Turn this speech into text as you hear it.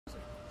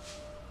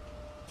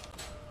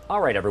All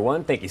right,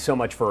 everyone, thank you so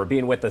much for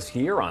being with us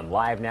here on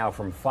Live Now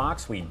from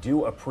Fox. We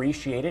do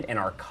appreciate it, and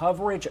our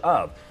coverage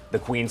of the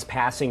Queen's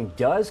passing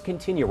does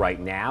continue right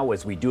now,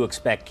 as we do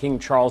expect King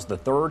Charles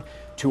III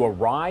to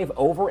arrive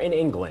over in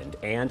England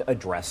and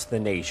address the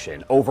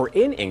nation. Over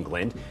in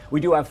England, we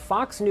do have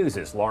Fox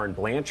News' Lauren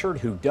Blanchard,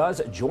 who does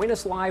join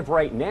us live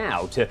right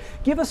now to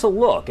give us a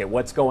look at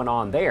what's going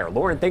on there.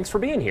 Lauren, thanks for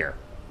being here.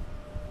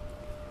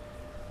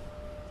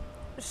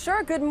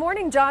 Sure. Good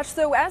morning, Josh.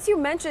 So as you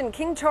mentioned,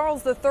 King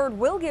Charles III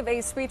will give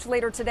a speech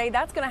later today.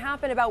 That's going to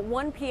happen about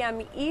 1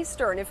 p.m.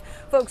 Eastern if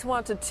folks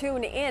want to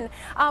tune in.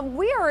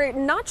 We are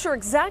not sure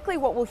exactly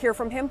what we'll hear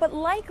from him, but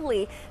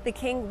likely the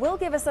king will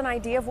give us an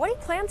idea of what he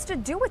plans to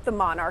do with the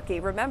monarchy.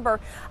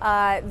 Remember,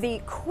 the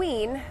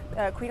Queen,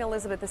 Queen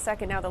Elizabeth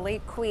II, now the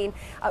late Queen,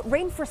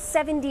 reigned for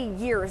 70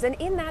 years. And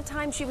in that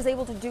time, she was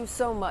able to do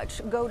so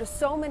much, go to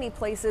so many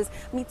places,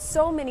 meet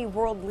so many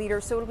world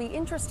leaders. So it'll be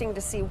interesting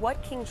to see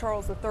what King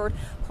Charles III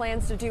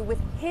plans to do with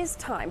his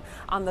time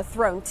on the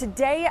throne.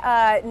 Today,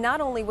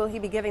 not only will he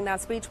be giving that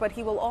speech, but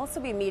he will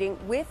also be meeting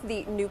with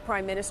the new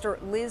Prime Minister,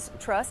 Liz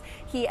Truss.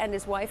 He and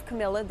his wife,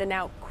 Camilla, the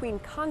now Queen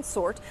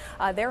Consort,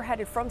 they're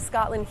headed from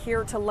Scotland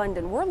here to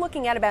London. We're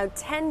looking at about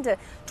 10 to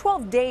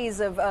 12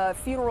 days of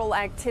funeral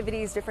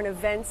activities, different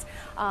events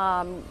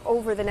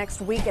over the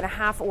next week and a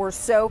half or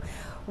so.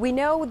 We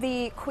know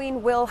the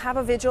Queen will have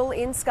a vigil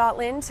in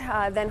Scotland,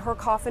 then her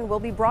coffin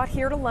will be brought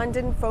here to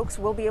London. Folks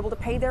will be able to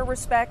pay their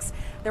respects.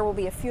 There will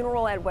be a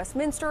funeral at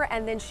Westminster,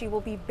 and then she will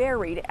be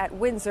buried at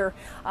Windsor.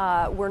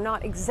 We're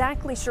not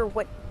exactly sure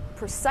what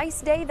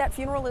precise day that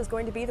funeral is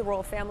going to be. The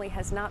royal family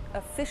has not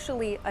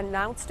officially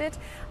announced it,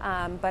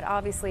 but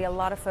obviously a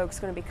lot of folks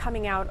are going to be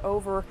coming out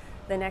over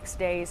the next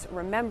days,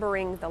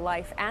 remembering the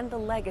life and the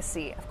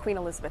legacy of Queen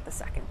Elizabeth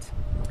II.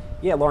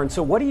 Yeah, Lauren,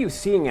 so what are you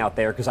seeing out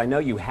there? Because I know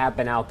you have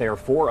been out there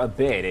for a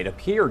bit. It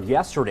appeared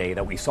yesterday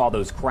that we saw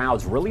those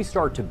crowds really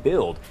start to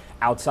build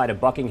outside of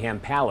Buckingham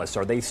Palace.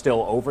 Are they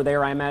still over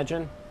there, I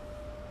imagine?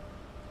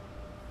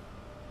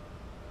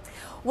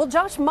 Well,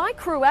 Josh, my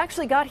crew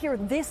actually got here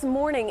this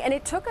morning, and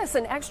it took us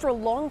an extra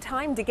long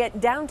time to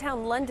get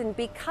downtown London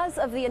because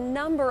of the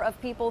number of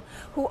people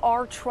who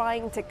are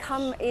trying to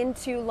come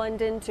into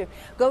London, to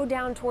go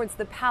down towards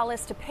the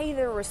palace, to pay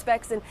their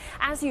respects. And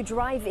as you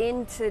drive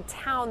into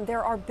town,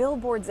 there are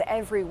billboards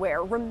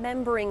everywhere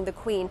remembering the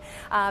Queen,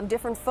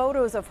 different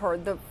photos of her,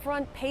 the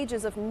front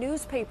pages of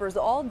newspapers,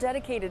 all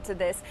dedicated to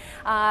this.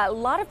 A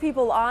lot of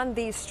people on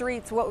these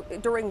streets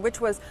during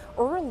which was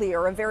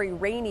earlier a very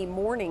rainy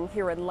morning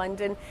here in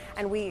London.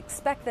 And we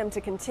expect them to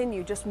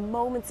continue. Just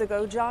moments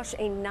ago, Josh,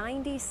 a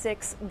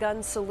 96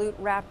 gun salute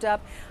wrapped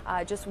up,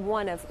 just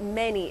one of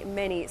many,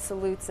 many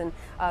salutes and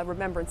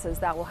remembrances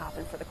that will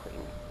happen for the Queen.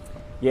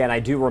 Yeah, and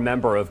I do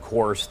remember, of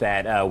course,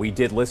 that we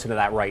did listen to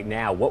that right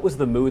now. What was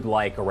the mood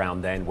like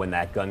around then when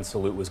that gun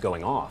salute was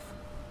going off?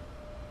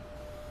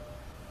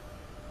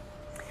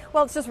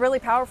 Well, it's just really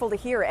powerful to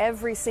hear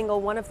every single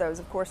one of those,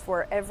 of course,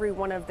 for every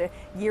one of the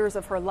years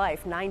of her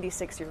life,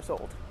 96 years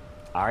old.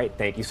 All right,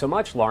 thank you so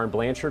much, Lauren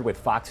Blanchard with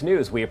Fox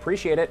News. We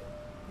appreciate it.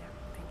 Yeah,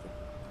 thank you.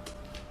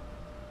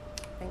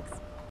 Thanks.